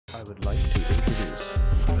I would like to introduce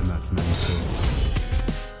the Mad Mentor.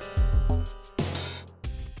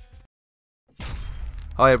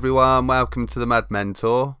 Hi everyone, welcome to the Mad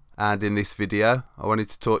Mentor, and in this video I wanted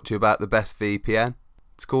to talk to you about the best VPN.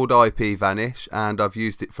 It's called IPVanish and I've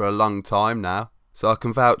used it for a long time now, so I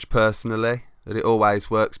can vouch personally that it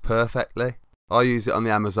always works perfectly. I use it on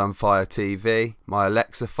the Amazon Fire TV, my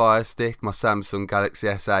Alexa Firestick, my Samsung Galaxy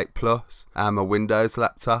S8 Plus and my Windows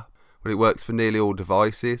laptop, but it works for nearly all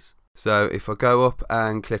devices. So if I go up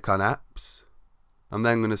and click on apps, I'm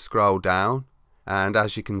then going to scroll down, and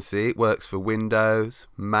as you can see it works for Windows,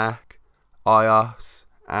 Mac, iOS,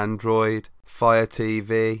 Android, Fire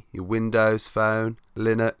TV, your Windows Phone,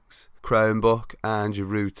 Linux, Chromebook and your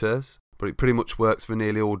routers. But it pretty much works for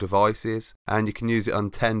nearly all devices, and you can use it on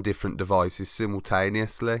 10 different devices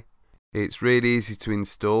simultaneously. It's really easy to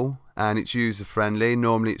install and it's user friendly.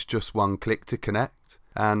 Normally it's just one click to connect,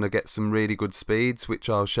 and I get some really good speeds which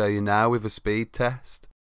I'll show you now with a speed test.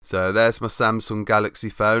 So there's my Samsung Galaxy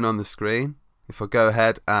phone on the screen. If I go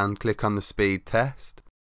ahead and click on the speed test,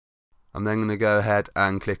 I'm then going to go ahead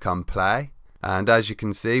and click on play. And as you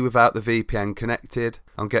can see, without the VPN connected,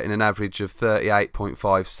 I'm getting an average of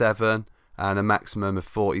 38.57 and a maximum of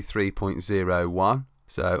 43.01.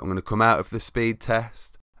 So I'm going to come out of the speed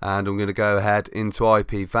test and I'm going to go ahead into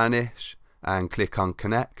IPVanish and click on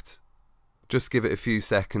connect. Just give it a few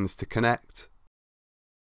seconds to connect.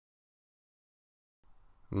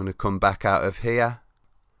 I'm going to come back out of here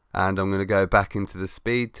and I'm going to go back into the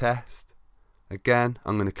speed test. Again,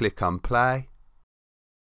 I'm going to click on play.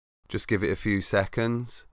 Just give it a few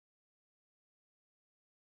seconds.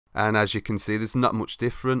 And as you can see, there's not much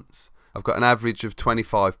difference. I've got an average of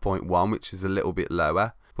 25.1, which is a little bit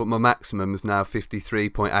lower, but my maximum is now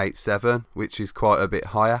 53.87, which is quite a bit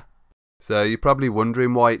higher. So you're probably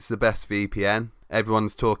wondering why it's the best VPN.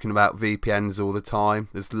 Everyone's talking about VPNs all the time.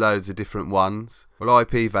 There's loads of different ones. Well,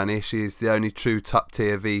 IPVanish is the only true top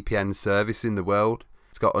tier VPN service in the world.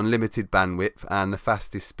 It's got unlimited bandwidth and the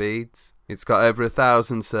fastest speeds. It's got over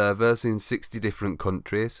 1,000 servers in 60 different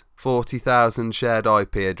countries, 40,000 shared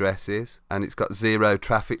IP addresses, and it's got 0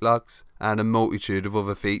 traffic logs and a multitude of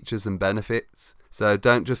other features and benefits. So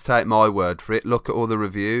don't just take my word for it, look at all the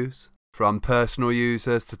reviews. From personal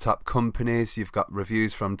users to top companies, you've got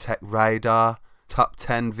reviews from Tech Radar, Top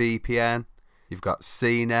 10 VPN, you've got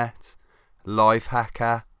CNET,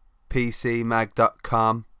 Lifehacker,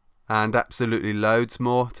 PCMag.com, and absolutely loads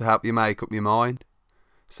more to help you make up your mind.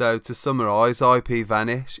 So to summarise,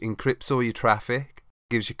 IPVanish encrypts all your traffic,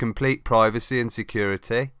 gives you complete privacy and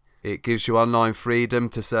security, it gives you online freedom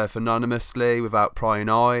to surf anonymously without prying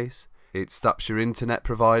eyes, it stops your internet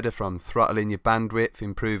provider from throttling your bandwidth,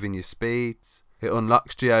 improving your speeds, it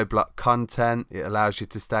unlocks geo-blocked content, it allows you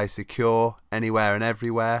to stay secure anywhere and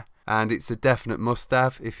everywhere, and it's a definite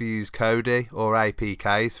must-have if you use Kodi or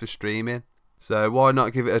APKs for streaming. So why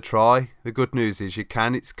not give it a try? The good news is you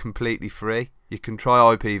can, it's completely free. You can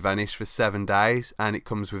try IPVanish for 7 days and it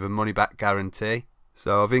comes with a money back guarantee.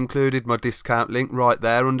 So I've included my discount link right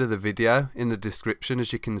there under the video in the description,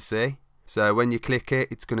 as you can see. So when you click it,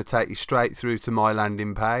 it's going to take you straight through to my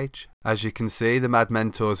landing page. As you can see, the Mad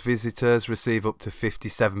Mentor's visitors receive up to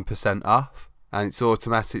 57% off, and it's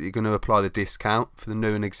automatically going to apply the discount for the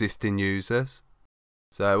new and existing users.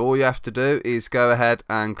 So all you have to do is go ahead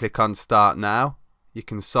and click on Start Now. You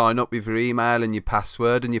can sign up with your email and your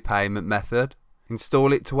password and your payment method.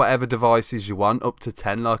 Install it to whatever devices you want, up to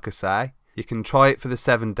 10 like I say. You can try it for the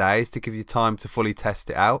 7 days to give you time to fully test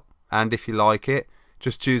it out. And if you like it,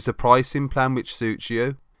 just choose a pricing plan which suits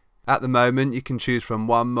you. At the moment you can choose from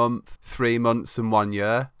 1 month, 3 months and 1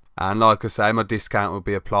 year. And like I say, my discount will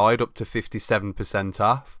be applied up to 57%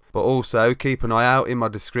 off. But also keep an eye out in my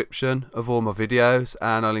description of all my videos,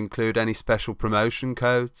 and I'll include any special promotion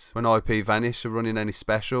codes when IPVanish are running any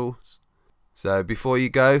specials. So before you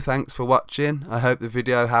go, thanks for watching. I hope the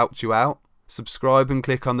video helped you out. Subscribe and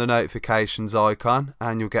click on the notifications icon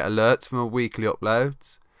and you'll get alerts for my weekly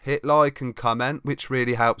uploads. Hit like and comment, which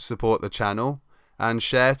really helps support the channel, and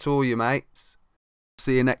share to all your mates.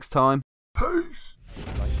 See you next time. Peace!